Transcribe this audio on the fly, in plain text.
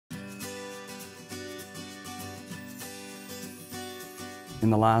in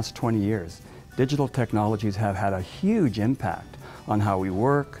the last 20 years, digital technologies have had a huge impact on how we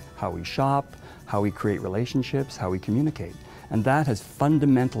work, how we shop, how we create relationships, how we communicate. And that has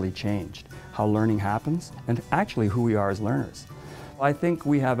fundamentally changed how learning happens and actually who we are as learners. I think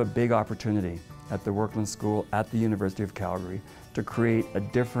we have a big opportunity at the Werklund School at the University of Calgary to create a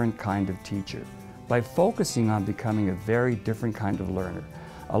different kind of teacher by focusing on becoming a very different kind of learner.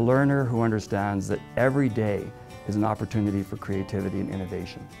 A learner who understands that every day is an opportunity for creativity and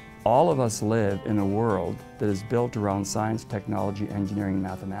innovation. All of us live in a world that is built around science, technology, engineering, and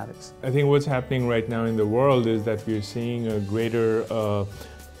mathematics. I think what's happening right now in the world is that we're seeing a greater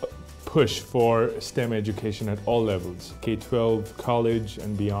push for STEM education at all levels, K-12, college,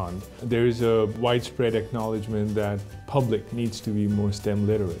 and beyond. There is a widespread acknowledgement that public needs to be more STEM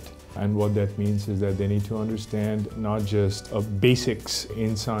literate. And what that means is that they need to understand not just basics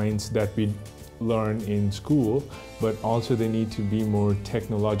in science that we learn in school, but also they need to be more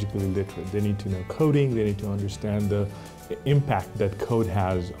technologically literate. They need to know coding, they need to understand the impact that code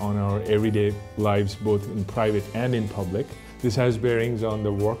has on our everyday lives, both in private and in public. This has bearings on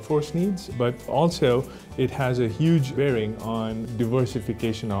the workforce needs, but also it has a huge bearing on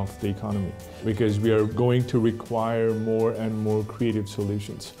diversification of the economy, because we are going to require more and more creative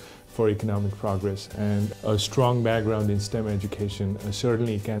solutions for economic progress, and a strong background in STEM education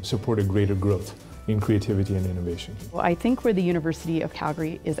certainly can support a greater growth in creativity and innovation. Well, I think where the University of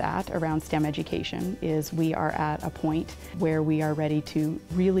Calgary is at around STEM education is we are at a point where we are ready to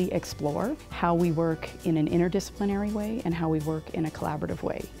really explore how we work in an interdisciplinary way and how we work in a collaborative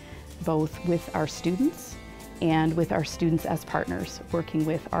way, both with our students and with our students as partners, working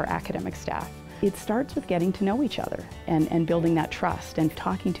with our academic staff. It starts with getting to know each other and building that trust and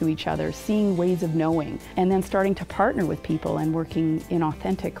talking to each other, seeing ways of knowing, and then starting to partner with people and working in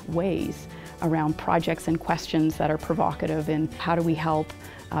authentic ways around projects and questions that are provocative, and how do we help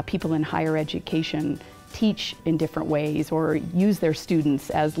people in higher education teach in different ways or use their students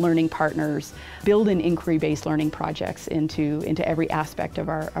as learning partners, build in inquiry-based learning projects into every aspect of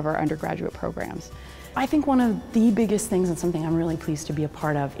our undergraduate programs. I think one of the biggest things, and something I'm really pleased to be a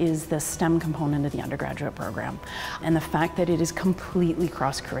part of, is the STEM component of the undergraduate program. And the fact that it is completely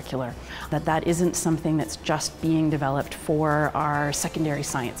cross-curricular, that isn't something that's just being developed for our secondary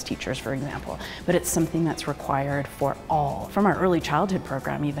science teachers, for example, but it's something that's required for all, from our early childhood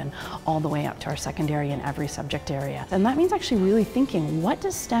program even, all the way up to our secondary in every subject area. And that means actually really thinking, what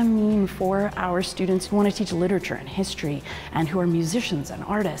does STEM mean for our students who want to teach literature and history, and who are musicians and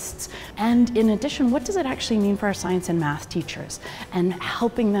artists? And in addition, what does it actually mean for our science and math teachers, and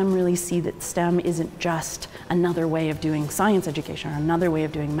helping them really see that STEM isn't just another way of doing science education or another way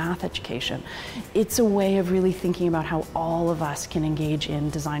of doing math education. It's a way of really thinking about how all of us can engage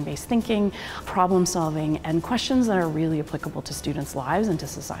in design-based thinking, problem solving, and questions that are really applicable to students' lives and to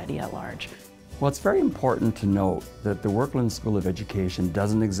society at large. Well, it's very important to note that the Werklund School of Education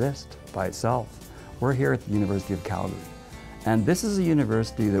doesn't exist by itself. We're here at the University of Calgary. And this is a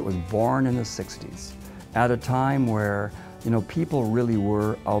university that was born in the 60s, at a time where, people really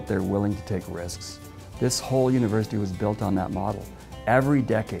were out there willing to take risks. This whole university was built on that model. Every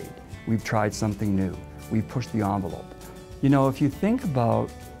decade, we've tried something new. We've pushed the envelope. If you think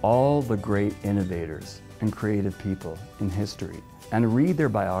about all the great innovators and creative people in history and read their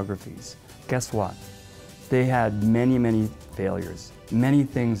biographies, guess what? They had many, many failures. Many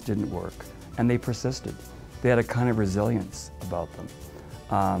things didn't work, and they persisted. They had a kind of resilience about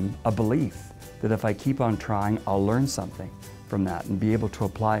them, a belief that if I keep on trying, I'll learn something from that and be able to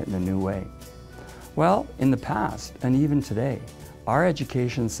apply it in a new way. Well, in the past, and even today, our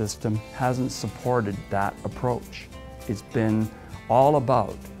education system hasn't supported that approach. It's been all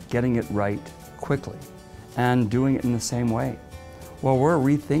about getting it right quickly and doing it in the same way. Well, we're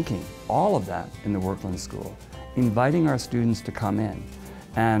rethinking all of that in the Werklund School, inviting our students to come in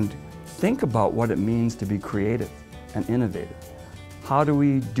and think about what it means to be creative and innovative. How do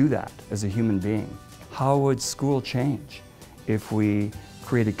we do that as a human being? How would school change if we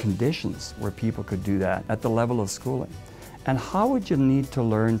created conditions where people could do that at the level of schooling? And how would you need to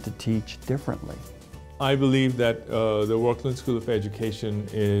learn to teach differently? I believe that the Werklund School of Education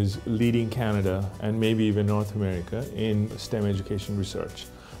is leading Canada and maybe even North America in STEM education research.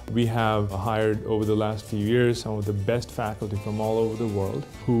 We have hired over the last few years some of the best faculty from all over the world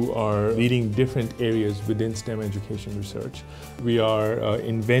who are leading different areas within STEM education research. We are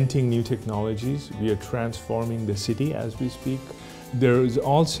inventing new technologies. We are transforming the city as we speak. There is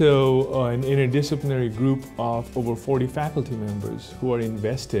also an interdisciplinary group of over 40 faculty members who are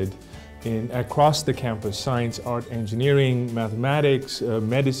invested across the campus: science, art, engineering, mathematics,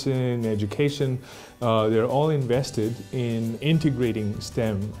 medicine, education. They're all invested in integrating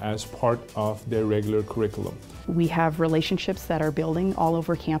STEM as part of their regular curriculum. We have relationships that are building all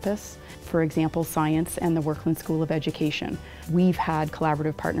over campus. For example, science and the Werklund School of Education. We've had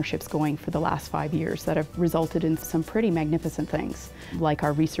collaborative partnerships going for the last 5 years that have resulted in some pretty magnificent things, like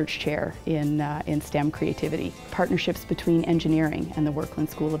our research chair in STEM creativity. Partnerships between engineering and the Werklund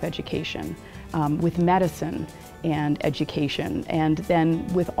School of Education, with medicine and education, and then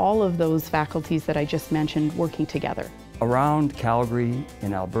with all of those faculties that I just mentioned working together. Around Calgary,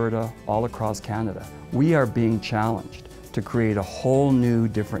 in Alberta, all across Canada, we are being challenged to create a whole new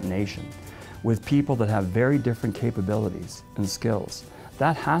different nation with people that have very different capabilities and skills.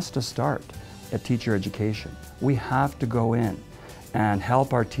 That has to start at teacher education. We have to go in and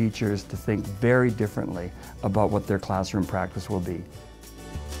help our teachers to think very differently about what their classroom practice will be.